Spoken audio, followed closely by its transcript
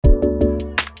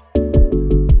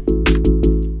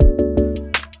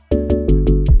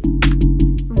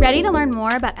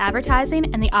more about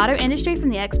advertising and the auto industry from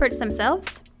the experts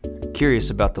themselves? Curious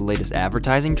about the latest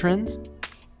advertising trends?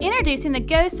 Introducing the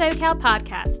Go SoCal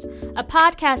podcast, a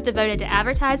podcast devoted to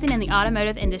advertising in the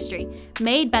automotive industry,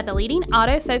 made by the leading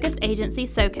auto-focused agency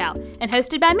SoCal, and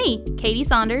hosted by me, Katie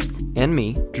Saunders. And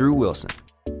me, Drew Wilson.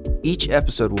 Each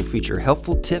episode will feature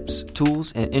helpful tips,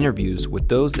 tools, and interviews with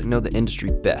those that know the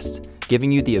industry best,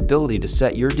 giving you the ability to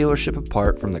set your dealership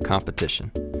apart from the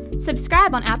competition.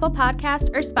 Subscribe on Apple Podcast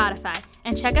or Spotify,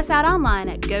 and check us out online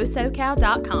at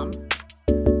gosocal.com.